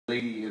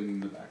lady in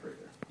the back right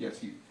there.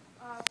 Yes, you.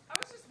 I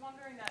was just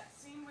wondering, that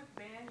scene with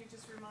band, you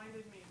just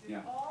reminded me. Did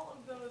Yeah. all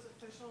of those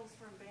officials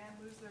from band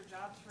lose their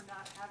jobs for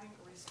not having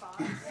a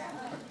response?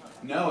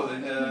 No,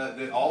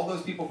 all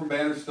those people from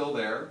band are still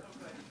there.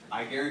 Okay.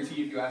 I guarantee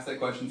you, if you ask that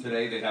question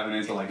today, they'd have an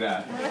answer like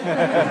that.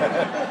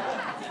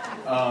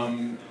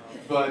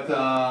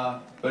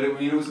 But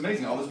it was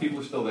amazing. All those people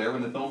are still there.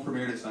 When the film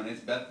premiered at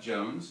Sundance, Beth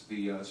Jones,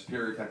 the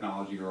Superior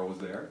Technology girl, was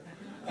there.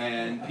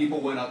 And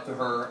people went up to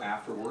her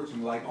afterwards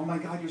and were like, "Oh my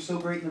God, you're so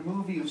great in the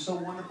movie. It was so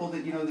wonderful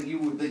that you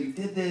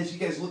did this. You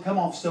guys come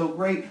off so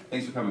great.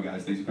 Thanks for coming,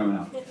 guys. Thanks for coming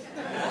out."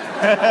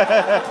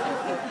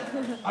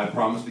 I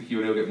promise the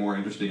Q&A will get more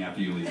interesting after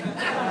you leave. Oh,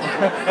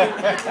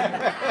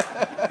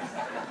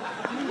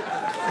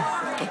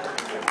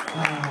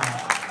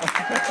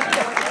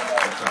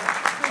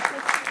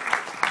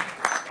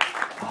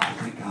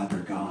 thank God they're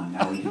gone.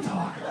 Now we can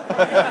talk.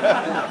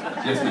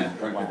 Yes, ma'am.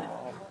 Right here.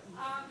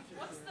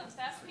 What's the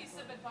best piece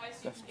of advice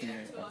you can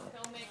give to a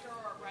filmmaker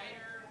or a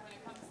writer when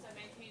it comes to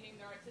maintaining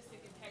their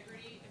artistic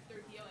integrity if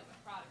they're dealing with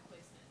product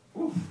placement?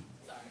 Oof.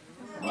 Sorry.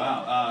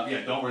 Wow.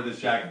 Yeah, don't wear this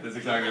jacket. That's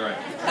exactly right.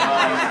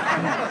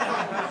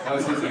 That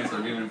was his answer.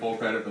 I'm giving him full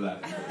credit for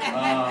that.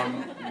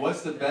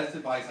 What's the best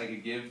advice I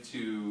could give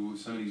to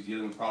somebody who's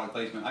dealing with product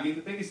placement? I mean,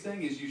 the biggest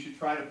thing is you should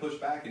try to push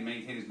back and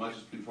maintain as much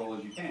control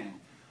as you can.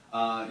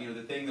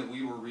 The thing that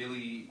we were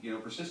really,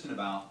 persistent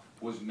about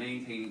was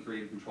maintaining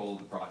creative control of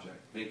the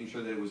project, making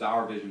sure that it was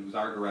our vision, it was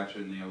our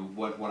direction.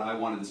 What I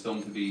wanted this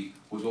film to be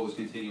was what was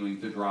continuing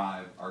to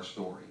drive our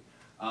story.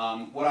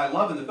 What I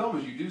love in the film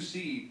is you do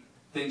see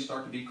things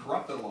start to be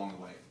corrupted along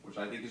the way, which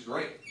I think is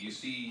great. You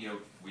see,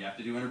 we have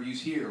to do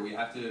interviews here.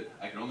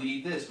 I can only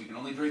eat this. We can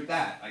only drink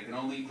that. I can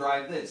only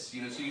drive this. So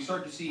you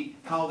start to see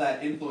how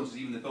that influences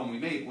even the film we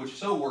made, which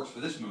so works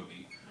for this movie.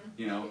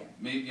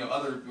 Maybe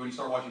when you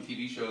start watching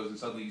TV shows and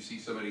suddenly you see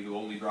somebody who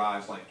only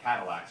drives like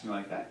Cadillacs, and you're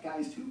like, that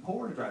guy's too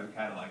poor to drive a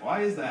Cadillac.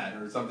 Why is that?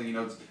 Or something.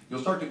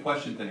 You'll start to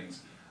question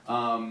things.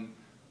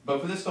 But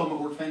for this film, it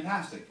worked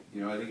fantastic.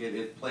 I think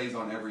it plays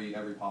on every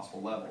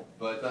possible level.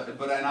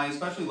 And I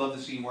especially love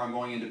the scene where I'm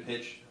going in to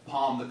pitch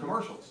POM the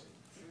commercials,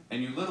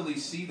 and you literally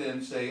see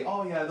them say,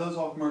 "Oh yeah, those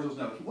all commercials."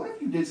 No, what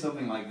if you did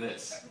something like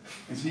this?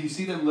 And so you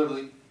see them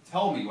literally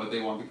tell me what they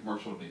want the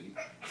commercial to be,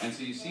 and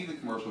so you see the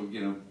commercial,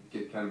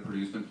 get kind of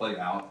produced and played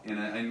out.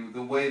 And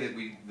the way that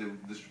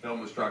this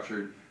film was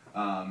structured,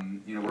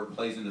 where it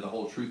plays into the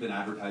whole truth in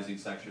advertising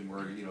section,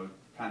 where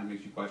kind of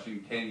makes you question,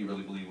 can you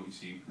really believe what you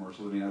see in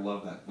commercial? I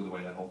love that, the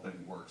way that whole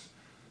thing works.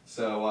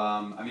 So,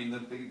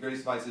 the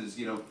greatest advice is,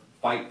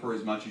 fight for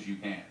as much as you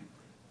can.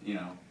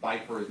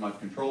 Fight for as much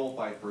control,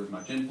 fight for as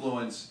much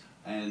influence,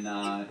 and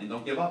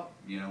don't give up,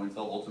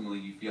 until ultimately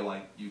you feel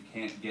like you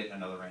can't get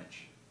another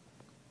inch.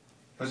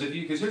 Because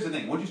here's the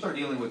thing, once you start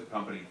dealing with a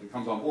company that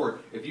comes on board,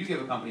 if you give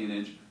a company an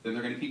inch, then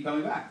they're going to keep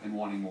coming back and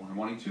wanting more, and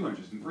wanting 2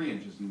 inches and 3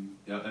 inches and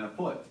a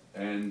foot.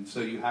 And so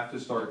you have to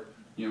start,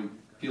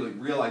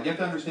 realize, you have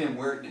to understand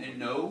and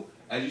know,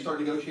 as you start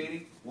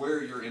negotiating,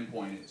 where your end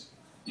point is.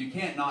 You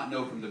can't not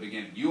know from the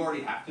beginning. You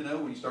already have to know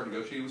when you start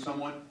negotiating with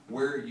someone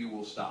where you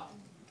will stop.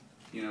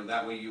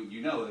 That way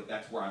you know that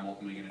that's where I'm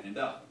ultimately going to end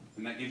up.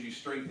 And that gives you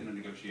strength in a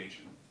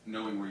negotiation,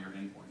 knowing where your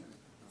end point is.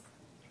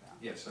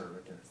 Yes, sir,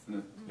 right there. In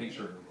the pink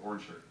shirt,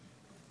 orange shirt.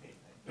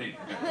 Pink,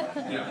 okay.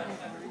 Yeah.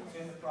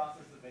 In the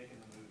process of making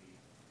the movie,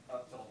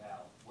 up till now,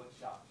 what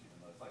shocked you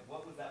the most? Like,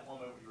 what was that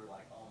moment where you were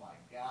like, oh my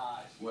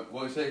gosh?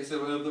 So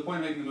the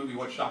point of making the movie,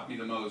 what shocked me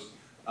the most,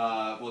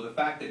 the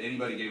fact that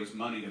anybody gave us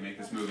money to make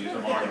this movie is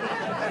remarkable.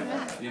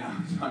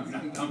 So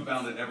I'm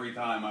dumbfounded every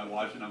time I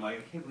watch it. I'm like,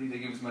 I can't believe they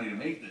gave us money to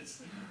make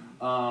this.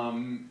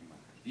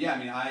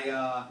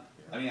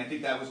 I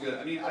think that was good.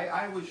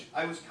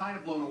 I was kind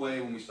of blown away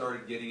when we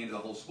started getting into the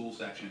whole school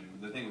section.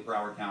 The thing with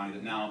Broward County,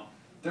 that now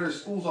there are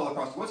schools all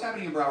across. What's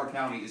happening in Broward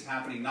County is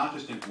happening not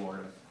just in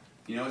Florida.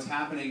 It's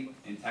happening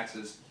in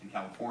Texas, in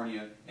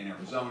California, in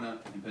Arizona,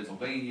 in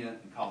Pennsylvania,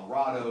 in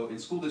Colorado, in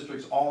school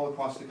districts all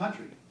across the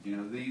country.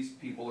 These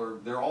people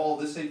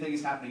the same thing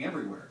is happening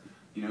everywhere.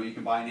 You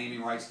can buy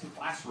naming rights to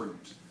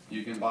classrooms.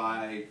 You can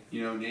buy,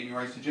 naming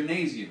rights to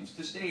gymnasiums,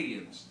 to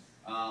stadiums.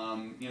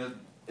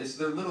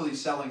 They're literally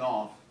selling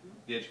off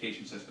the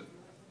education system,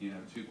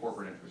 to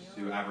corporate interests,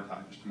 to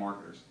advertisers, to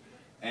marketers.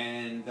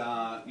 And,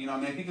 I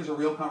think there's a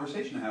real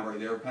conversation to have right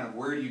there, kind of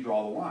where do you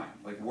draw the line?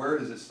 Like, where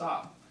does it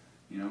stop?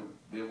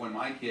 When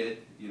my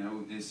kid,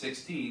 is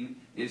 16,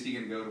 is he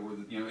going to go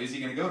to is he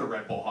going to go to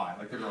Red Bull High,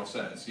 like the girl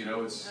says?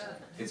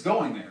 It's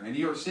going there. In New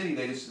York City,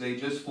 they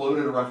just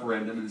floated a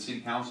referendum in the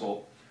city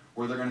council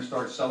where they're going to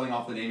start selling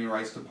off the naming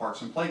rights to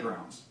parks and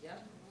playgrounds.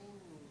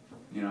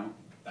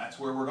 That's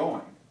where we're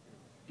going.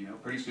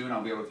 Pretty soon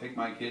I'll be able to take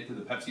my kid to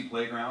the Pepsi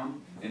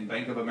playground in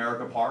Bank of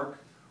America Park,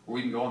 where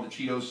we can go on the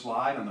Cheetos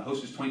slide, on the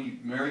Hostess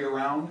Twinkie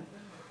merry-go-round.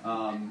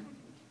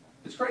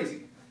 It's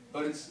crazy,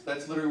 but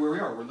that's literally where we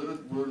are.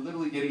 We're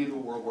literally getting into a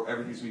world where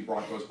everything's going to be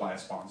brought to us by a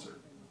sponsor.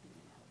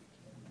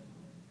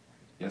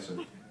 Yes, sir.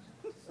 So, in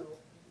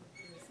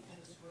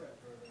the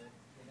script, or the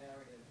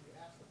narrative, you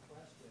ask the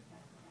question,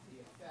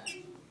 the effect,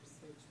 you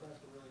expressed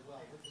it really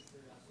well, with the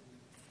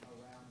curiosity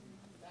around the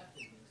effect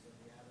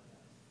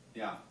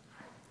Yeah.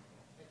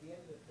 At the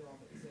end of the film,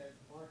 it says,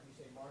 you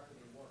say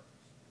marketing works.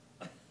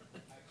 I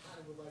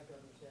kind of would like to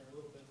understand a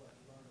little bit what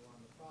you learned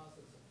along the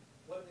process of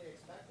what are they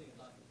expecting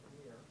about the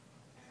premiere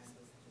and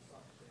the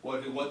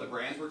subsequent. What the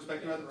brands were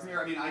expecting about the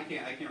premiere? I mean, I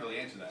can't really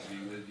answer that. I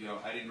mean, you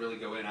know, I didn't really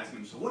go in and ask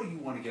them, so what do you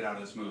want to get out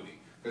of this movie?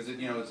 Because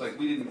you know, it's like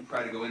we didn't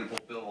try to go in and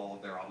fulfill all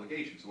of their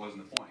obligations. It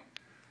wasn't the point.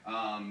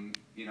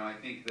 You know, I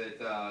think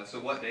that so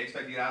what they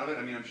expect to get out of it.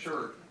 I mean, I'm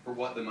sure for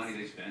what the money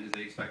they spend is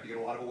they expect to get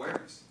a lot of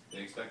awareness.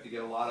 They expect to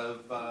get a lot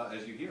of,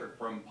 as you hear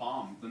from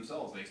POM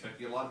themselves, they expect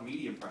to get a lot of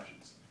media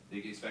impressions. They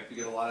expect to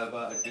get a lot of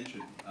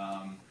attention.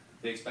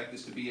 They expect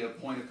this to be a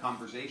point of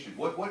conversation.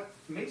 What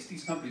makes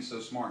these companies so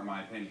smart, in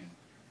my opinion,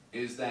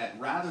 is that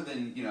rather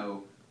than, you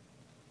know,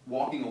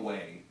 walking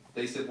away,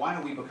 they said, why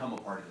don't we become a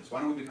part of this?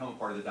 Why don't we become a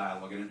part of the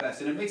dialogue and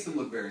invest? And it makes them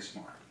look very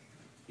smart.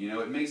 You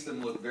know, it makes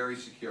them look very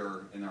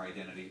secure in their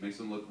identity. It makes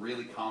them look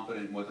really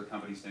confident in what their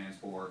company stands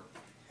for.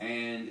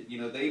 And, you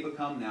know, they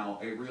become now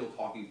a real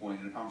talking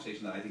point in a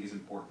conversation that I think is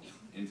important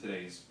in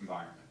today's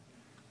environment.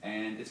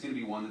 And it's going to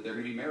be one that they're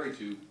going to be married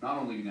to, not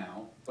only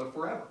now, but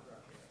forever.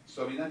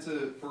 So, I mean, that's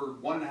for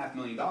 $1.5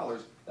 million,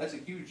 that's a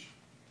huge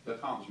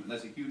accomplishment.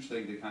 That's a huge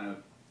thing to kind of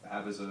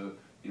have as a,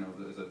 you know,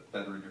 as a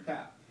feather in your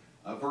cap.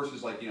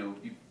 Versus, like, you know,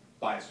 you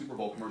buy a Super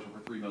Bowl commercial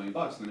for $3 million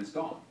and then it's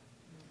gone.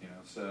 You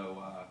know,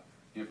 so,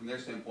 you know, from their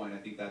standpoint, I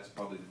think that's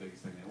probably the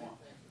biggest thing they want.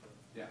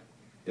 Yeah.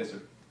 Yes,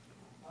 sir.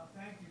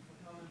 Thank you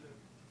for coming to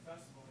the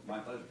festival. My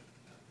pleasure.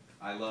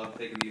 I love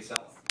taking the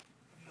Acela.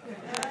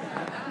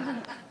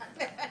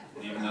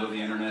 Even though the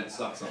internet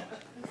sucks on it.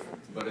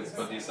 But the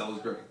Acela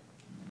is great.